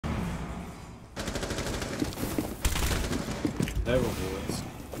There were bullets.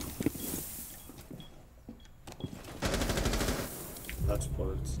 That's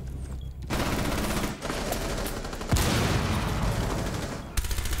bullets.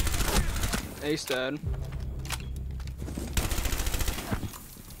 Ace dead.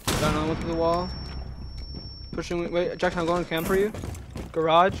 Got another one through the wall. Pushing. Wait, Jack, I'm going to camp for you.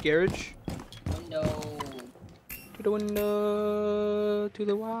 Garage. Window. To the window. To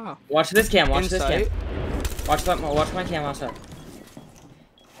the wall. Watch this cam. Watch Insight. this cam. Watch that. Watch my cam outside.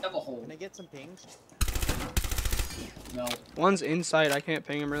 Double hole. Can I get some pings? No. One's inside. I can't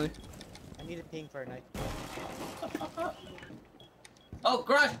ping him really. I need a ping for a night. Oh,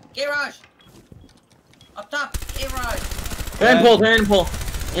 garage! Garage! Up top! Garage! They're in pull. They're in pull.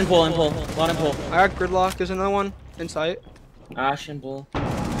 In pull. In pull. A lot in pull. I got gridlock. There's another one inside. Ash in pull.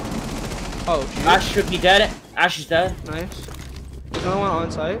 Oh, shoot. Ash should be dead. Ash is dead. Nice. There's another one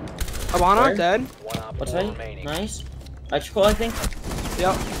on site. Habana Where? dead. What's that? Nice. Electrical, I think.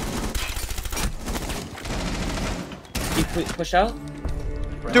 Yep. You push out.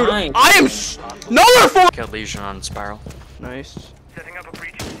 Dude, Nice. I am nowhere for. Killed Legion on Spiral. Nice. Setting up a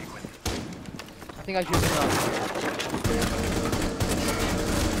breaching sequence. I think I should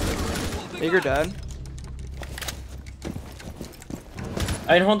Bigger dead.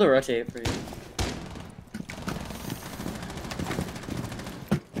 I can hold the rotate for you.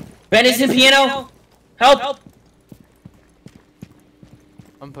 Bandits in piano. Help!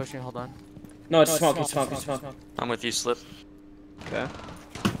 I'm pushing, hold on. No, it's smoke. It's smoke. It's smoke. I'm with you, Slip. Okay.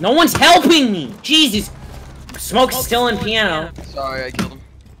 No one's helping me! Jesus! Smoke's still in piano. Sorry, I killed him.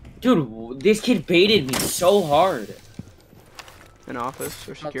 Dude, this kid baited me so hard. In office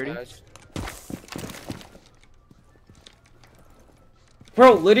or security.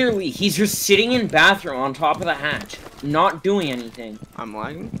 Bro, literally, he's just sitting in bathroom on top of the hatch, not doing anything. I'm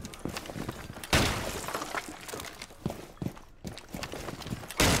lagging.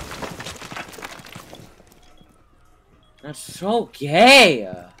 That's so gay.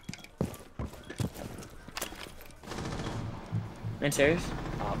 Man, serious?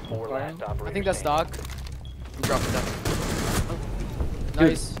 I think that's Doc. Drop it down.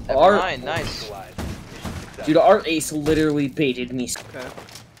 Nice. Our, Nice. dude, our ace literally baited me. Okay.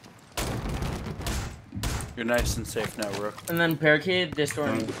 You're nice and safe now, Rook. And then barricade this door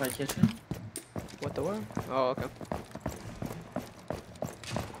in my kitchen. What the what? Oh, okay.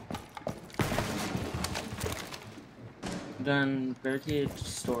 Then barricade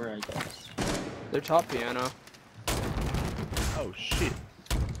store, I guess. They're top piano. Oh shit.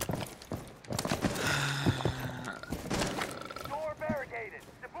 Door barricaded.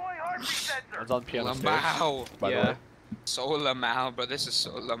 Deploy heartbeat sensor. I was on piano stairs, Lamau. by the Yeah. way. So Lamau, bro. This is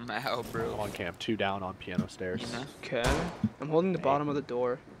so Lamau, bro. I'm on camp, 2 down on piano stairs. You know? Okay. I'm holding the bottom of the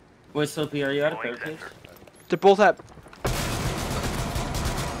door. Wait, Slippy, are you out of barricade? They're both at.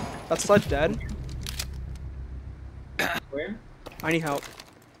 That's Sledge dead. Where? I need help.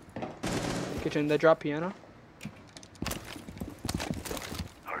 Kitchen. They drop piano.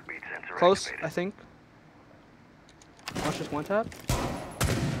 Heartbeat sensor Close, activated. I think. Watch this one tap.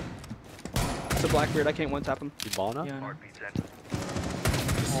 It's a Blackbeard. I can't one tap him. Ibana? Yeah. Heartbeat sensor.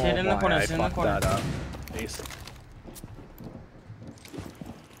 Just hit in the corner, I sit in the fucked corner. that up. Ace.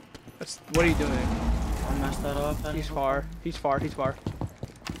 That's. What are you doing? I messed that up. He's far. He's far. He's far.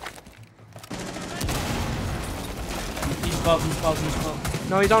 He's above, he's above, he's above.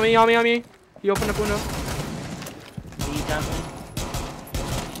 No, he's on me. On me. On me. He opened up window. He's down.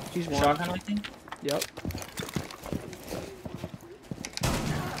 He's one. Shotgun, I think? Yep.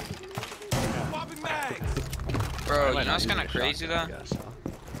 Bro, you Might know not what's use kind of a crazy shotgun, though? I guess, huh?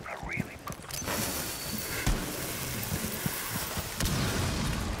 I really.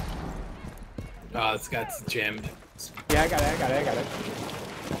 Oh, this guy's jammed. Yeah, I got it.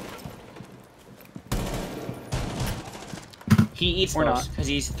 He eats Or those, not. because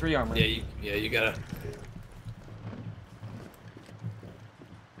he's 3 armor. Yeah, you gotta.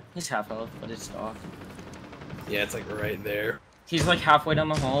 He's half health, but it's off. Yeah, it's like right there. He's like halfway down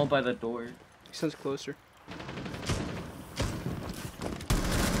the hall by the door. He sounds closer.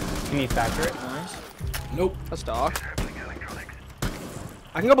 Can you factor it? Nice. Nope. That's Doc. Disabling electronics.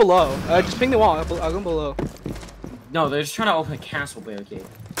 I can go below. Just ping the wall. I'll go below. No, they're just trying to open a castle barricade.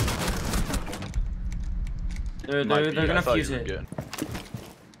 They're Might be, I gonna thought you fuse were it. good.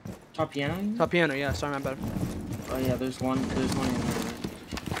 Top piano? Top piano. Yeah. Sorry, my bad. Oh yeah, there's one in there.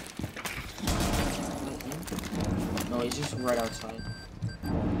 No, he's just right outside.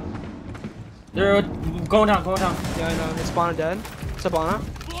 They're going down. Yeah, I know. It's Bana dead. It's a Bana.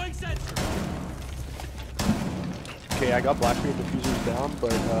 Okay, I got Blackbeard diffusers down,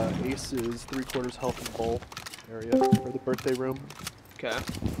 but Ace is 3/4 health in bowl, area for the birthday room. Okay.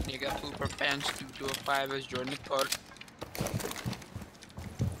 Nigga pooper pants 225 is join the call.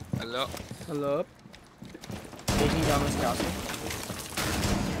 Hello. Hello. Taking down this castle.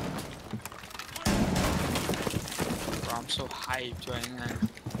 Bro, I'm so hyped right now.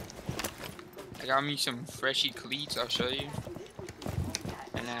 I got me some freshy cleats, I'll show you.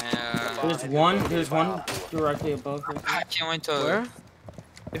 And There's one directly above her. I can't wait to Where?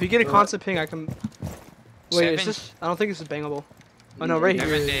 If you get a constant ping, I can. Wait, is this? I don't think this is bangable. Oh no, right here.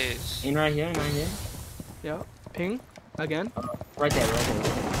 7 it is. days. In right here, in right here. Yeah. Ping again. Right there, right there.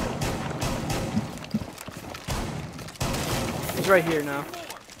 He's right here now.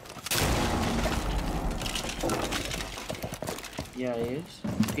 Yeah, he is.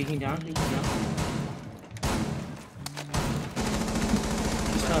 Peeking down, peeking down.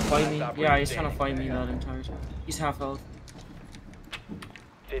 He's trying to fight me. Yeah, he's trying to fight me that entire time. He's half health.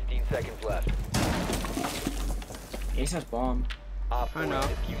 15 seconds left. Ace has bomb. I know.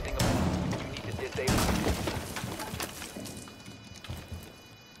 Using a bomb. You need to disable.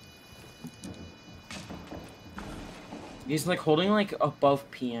 He's like holding like above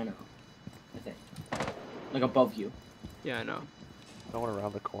piano, I think. Like above you. Yeah, I know. No one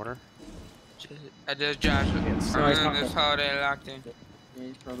around the corner. I just Josh. No, he's not I'm this there. holiday locked in. Yeah,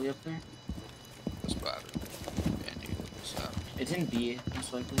 he's probably up there. What's Bobby? What's up? It's in B,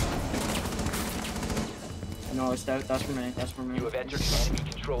 most likely. No, it's that's for me. That's for me. You have entered enemy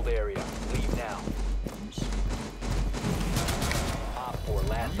controlled area. Leave now. Op 4,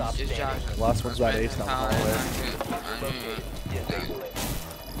 last stop Just standing. Josh. Last one's that ace down the hallway. Located. Disable it.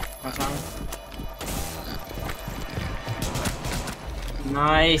 What's on?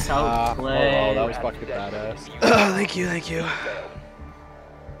 Nice outplay. Oh, that was fucking badass. Thank you, thank you.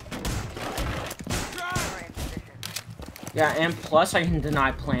 Yeah, and plus I can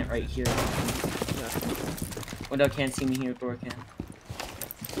deny plant right here. Window can't see me here, door can.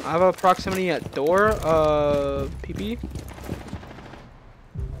 I have a proximity at door. PP.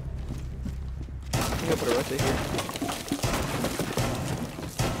 I think I'll put it right there.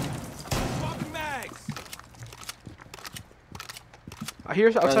 I hear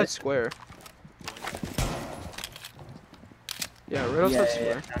outside square. Yeah, right outside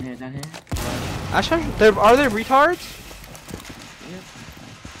square. Down here, down here. Actually, are they retards? Yep.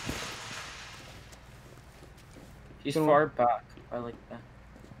 He's far back. I like that.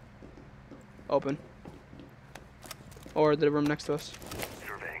 Open. Or the room next to us.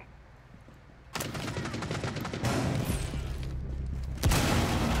 Surveying.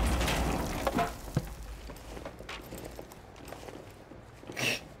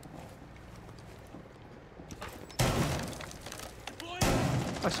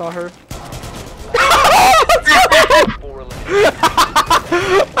 I saw her.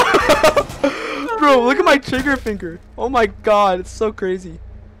 Bro, look at my trigger finger. Oh my god, it's so crazy.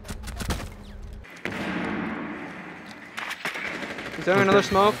 Is there another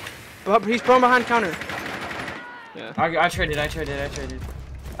smoke? But he's prone behind counter. Yeah. I traded.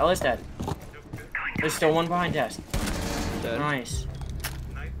 Ella's dead. There's still one behind desk. Dead. Nice.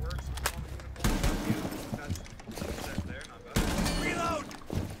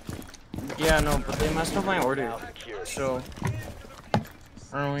 Yeah, no, but they messed up my order. So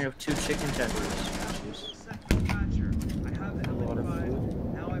I only have 2 chicken tenders. A lot of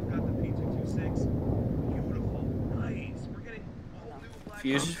food. Now I've got the P226. Beautiful. Nice. We're getting a whole new black.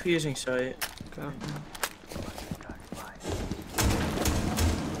 Fuse is fusing site. Okay.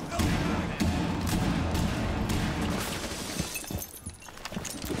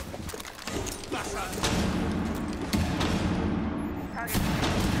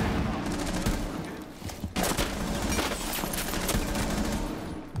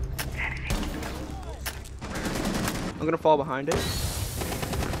 I'm gonna fall behind it.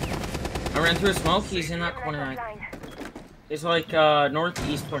 I ran through a smoke. He's in that corner. It's like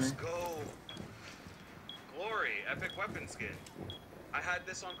northeast corner. Let's go. Glory, epic weapon skin. I had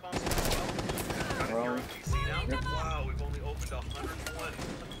this on console as well. Got it here on PC now. Yep. Wow, we've only opened 101.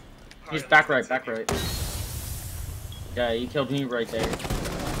 He's back right, back right. Yeah, he killed me right there.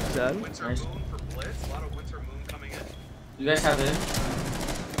 Dead. Winter Nice. Moon for Blitz. A lot of Winter Moon coming in. You guys have it?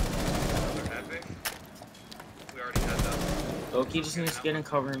 Another epic. We already had that. Loki just needs to get in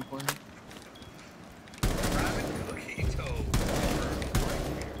cover and point. Rabbit cookie toe.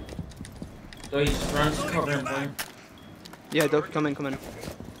 So he just runs to cover and point. Yeah, Doki, come in, come in.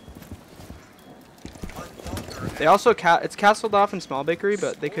 They also it's castled off in small bakery,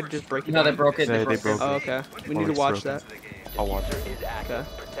 but they could just break it No, down. they broke it. They They broke broke it. Oh, okay. We need to watch that. I'll watch it. Is active.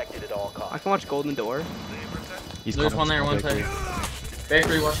 Protected at all costs. I can watch Golden Door. He's There's coming one there, small one bakery. side.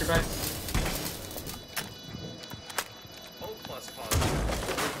 Bakery, watch your back.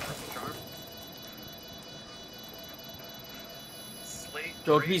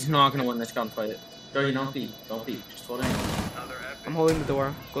 Joki's not gonna win this gunfight. Joey, don't beat. Don't beat. Just hold it in. Another epic. I'm holding the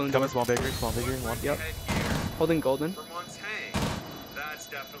door. Golden Coming door. small bakery, one. Yep. Headgear Holding golden. for Montaigne. That's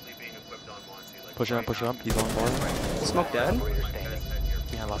definitely being equipped on Monty. Like Pushing up, pushing up. He's on board. Smoke dead. Operator standing.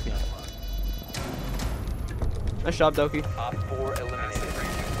 Behind, lost behind. Nice job, Doki. Op 4 eliminated.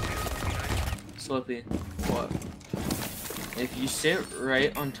 Slippy. What? If you sit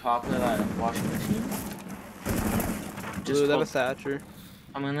right on top of that washing machine, Blue, that hold- was Thatcher.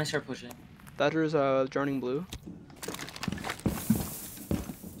 I'm gonna start pushing. Thatcher's joining blue.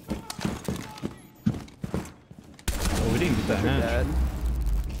 Oh, we didn't get that hatch. Dead.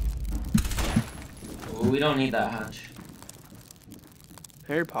 Oh, we don't need that hatch.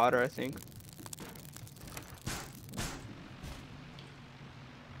 Harry Potter, I think.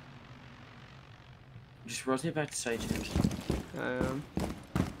 Just rotate back to side change.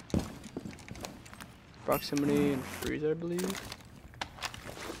 Proximity and freeze, I believe.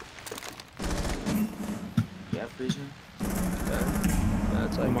 Yeah, freezer.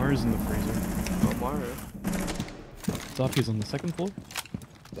 That's like Omar's in the freezer. Omar. Zoffy's on the second floor.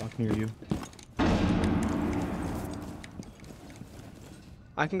 Doc near you.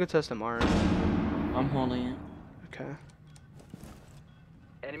 I can go test Omar. I'm holding it. Okay.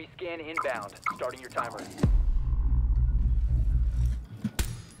 Enemy scan inbound. Starting your timer.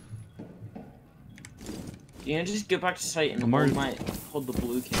 You can just get back to site and Lamar- hold the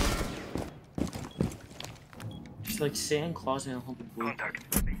blue key. Just like stay in closet and hold the blue.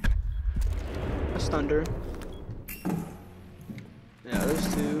 A stunder. Yeah,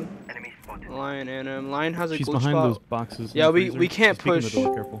 there's two. Enemy spotted. Lion and Lion has a She's glitch behind spot. those boxes. in Yeah, the we freezer. can't Just peek in the push.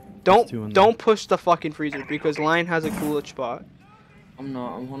 door, careful. There's two in Don't push the fucking freezer because Lion has a glitch spot. I'm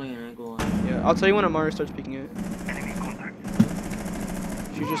not. I'm holding an angle. Yeah, I'll tell you when Amari starts peeking it. Enemy contact.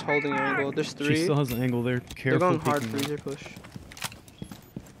 She's just holding an angle. There's She three. still has an angle there. They're Careful. going hard peeking. freezer push.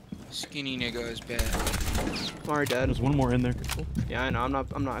 Skinny nigga is bad. Amari dead. There's one more in there. Careful. Yeah, I know.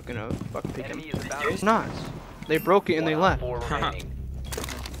 I'm not gonna fucking pick him. Enemy is about It's not. They broke it and they left. 4 remaining.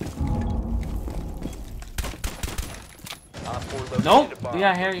 Op 4 located Nope. a bomb.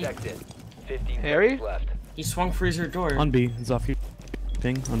 Yeah, Harry. Protect it. 15 Harry? seconds left. He swung freezer door. On B. Zoffy.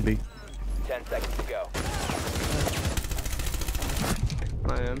 Ping. On B. 10 seconds to go.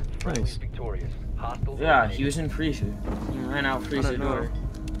 I am. Friendly's Nice. victorious. Hostiles Yeah, eliminated. he was in freezer. He ran out freezer know. door.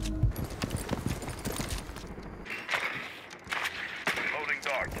 Loading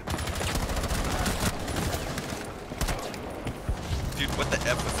dart. Dude, what the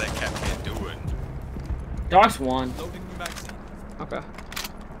F was that Capcan doing? Doc's won. Okay.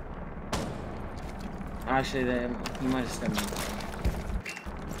 Actually, he might have stepped in.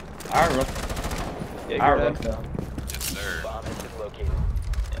 Our rook. Yeah, Our you're rook dead. though. Yes, sir. Bomb has been located.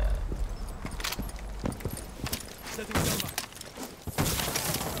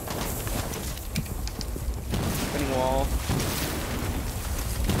 Spinning wall.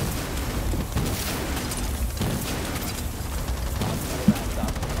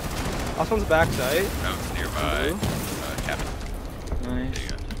 Last one's backside. That was nearby. Captain. Nice. There you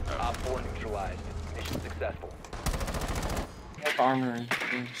go. Op 4 neutralized. Mission successful. Armory.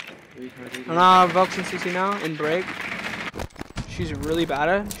 Nah, Velk's in CC now, in break. She's really bad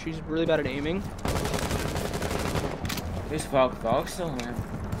at aiming. Who's Valk? Valk's still in there.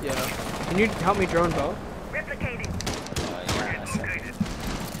 Yeah. Can you help me drone Velk? Replicating.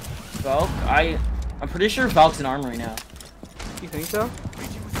 Valk? I'm pretty sure Valk's in armory now. You think so?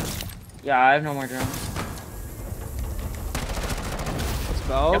 Yeah, I have no more drones. Let's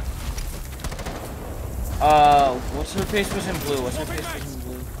Velk. Yep. What's her face was in blue? What's her face was in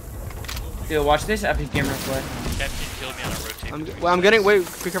blue? Dude, watch this epic gamer play. Capcan killed me on a rotate. I'm getting. Wait,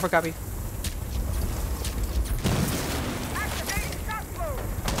 be careful, copy.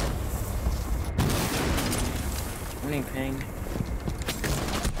 Winning ping.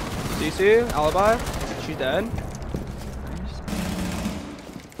 CC, alibi. She's dead.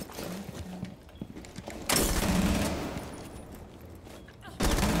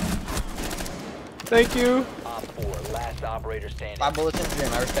 Thank you. Op 4, last operator standing. 5 bullets in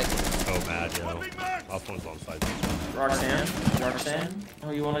stream, I respect it. So bad, yo. Off one's on side. Roxanne?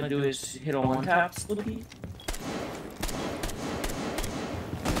 All you want to do is hit a one tap, Slippy.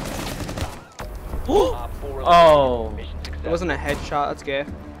 Op 4 Oh. eliminated. Mission It successful. wasn't a headshot. That's gay.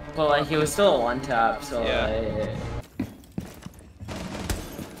 But like he was still a one tap, so Yeah.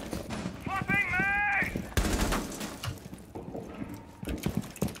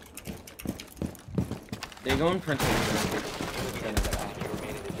 They go in principle. You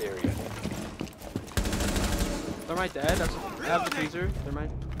remain in this area. They're my dead. I have the freezer. They're my.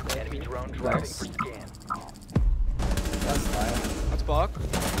 Enemy drone dropping Nice. for scan. That's fine. That's That's Buck.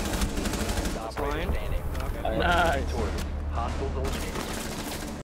 Operator fine. standing. Okay. Nice. Hostiles eliminated.